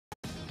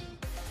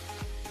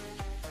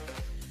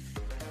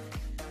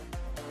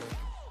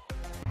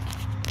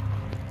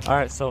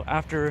Alright, so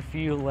after a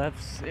few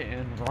lefts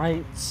and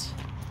rights,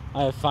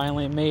 I have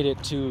finally made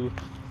it to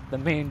the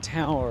main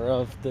tower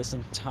of this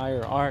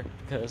entire arc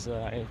because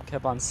I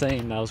kept on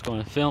saying that I was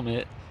going to film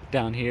it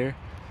down here,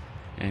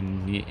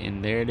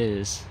 and there it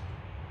is.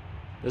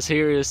 This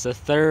here is the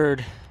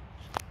third,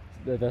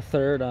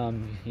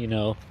 come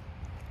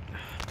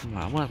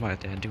on, what am I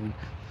doing?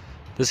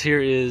 This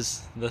here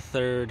is the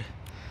third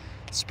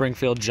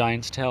Springfield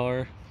Giants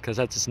tower because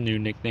that's its new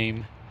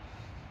nickname.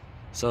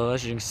 So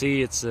as you can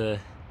see, it's the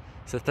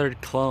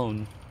third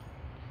clone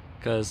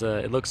because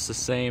it looks the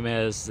same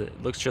as,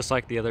 it looks just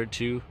like the other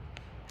two,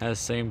 has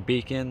the same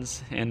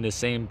beacons and the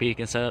same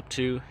beacon setup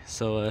too.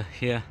 So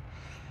yeah,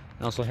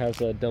 it also has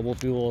a double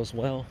dual as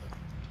well.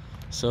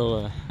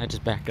 So I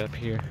just back up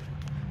here.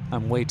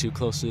 I'm way too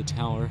close to the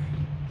tower.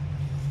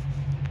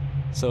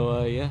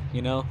 So yeah,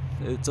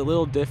 it's a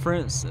little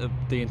different.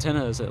 The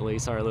antennas at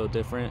least are a little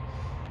different,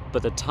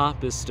 but the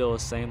top is still the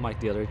same like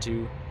the other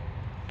two.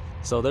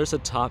 So there's a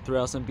top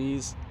 3000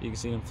 Bs, you can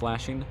see them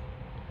flashing.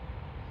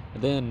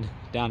 And then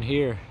down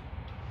here,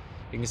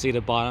 you can see the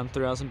bottom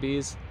 3000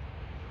 Bs.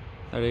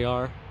 There they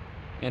are.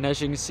 And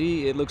as you can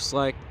see, it looks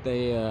like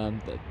the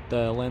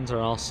lens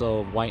are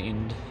also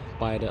whitened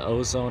by the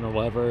ozone or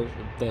whatever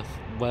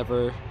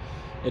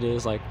it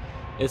is. Like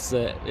it's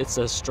the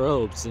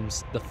strobes and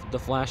the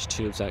flash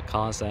tubes that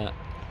cause that.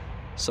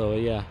 So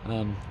yeah,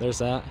 there's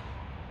that.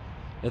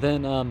 And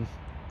then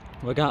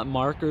we got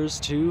markers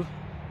too.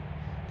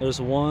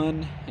 There's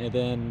one, and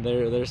then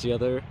there's the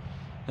other,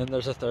 and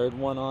there's a third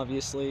one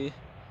obviously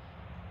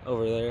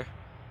over there,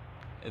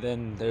 and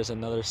then there's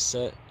another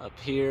set up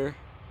here.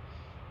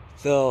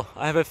 So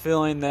I have a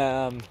feeling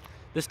that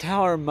this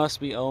tower must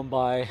be owned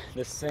by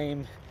the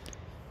same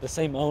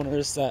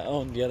owners that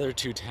own the other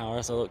two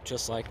towers that look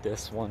just like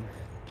this one.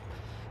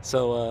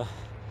 So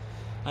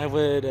I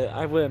would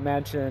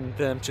imagine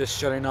them just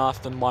shutting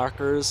off the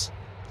markers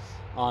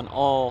on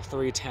all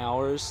three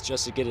towers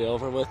just to get it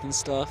over with and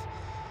stuff.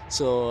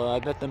 So I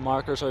bet the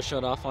markers are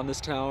shut off on this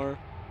tower,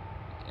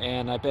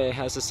 and I bet it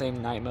has the same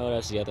night mode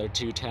as the other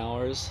two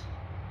towers.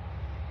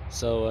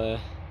 So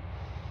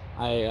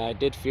I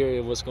did fear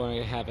it was going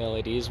to have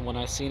LEDs when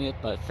I seen it,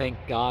 but thank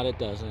God it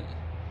doesn't,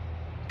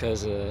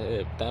 because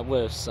that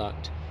would have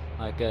sucked.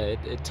 Like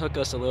it took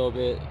us a little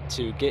bit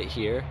to get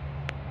here,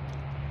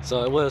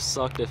 so it would have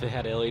sucked if it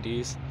had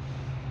LEDs,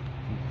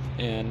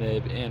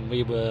 and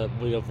we would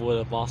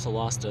have also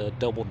lost a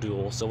double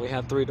dual. So we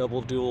have 3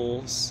 double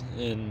duals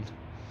in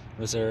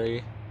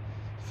Missouri.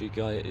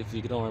 If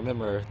you don't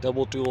remember,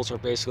 double duals are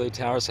basically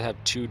towers that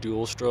have 2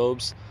 dual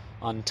strobes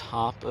on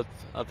top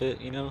of it.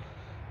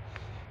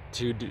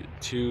 Two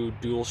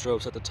dual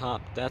strobes at the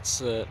top.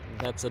 That's a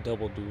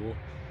double dual.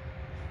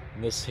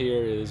 And this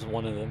here is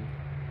one of them.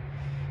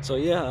 So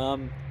yeah,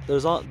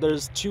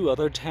 there's 2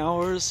 other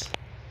towers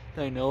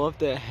that I know of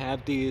that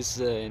have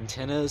these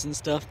antennas and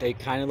stuff. They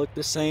kind of look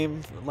the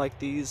same like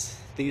these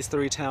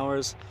 3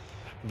 towers,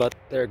 but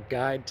they're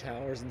guide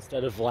towers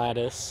instead of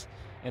lattice,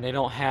 and they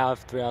don't have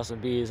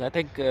 3000 Bs. I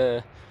think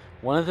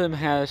one of them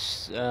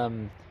has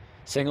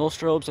single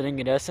strobes and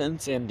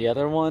incandescents, and the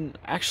other one,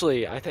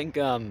 actually, I think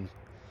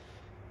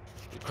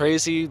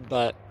crazy,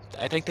 but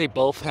I think they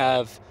both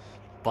have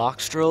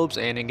box strobes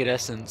and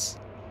incandescents.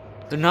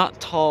 They're not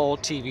tall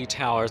TV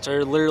towers.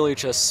 They're literally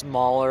just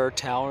smaller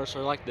towers.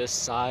 They're like this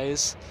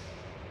size.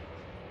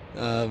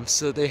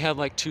 So they have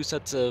like 2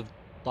 sets of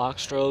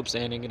box strobes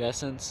and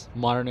incandescents,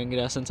 modern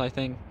incandescents, I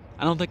think.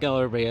 I don't think I'll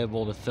ever be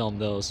able to film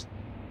those.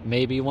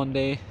 Maybe one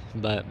day,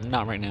 but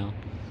not right now.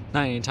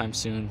 Not anytime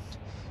soon.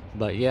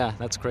 But yeah,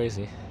 that's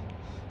crazy.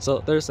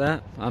 So there's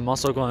that. I'm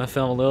also going to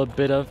film a little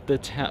bit of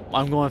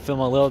I'm going to film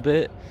a little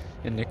bit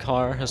in the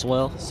car as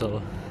well. So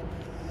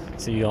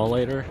see you all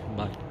later.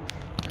 Bye.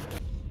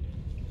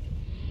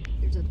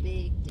 There's a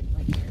big dip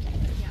right there.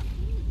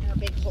 Yeah, a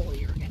big hole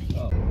here.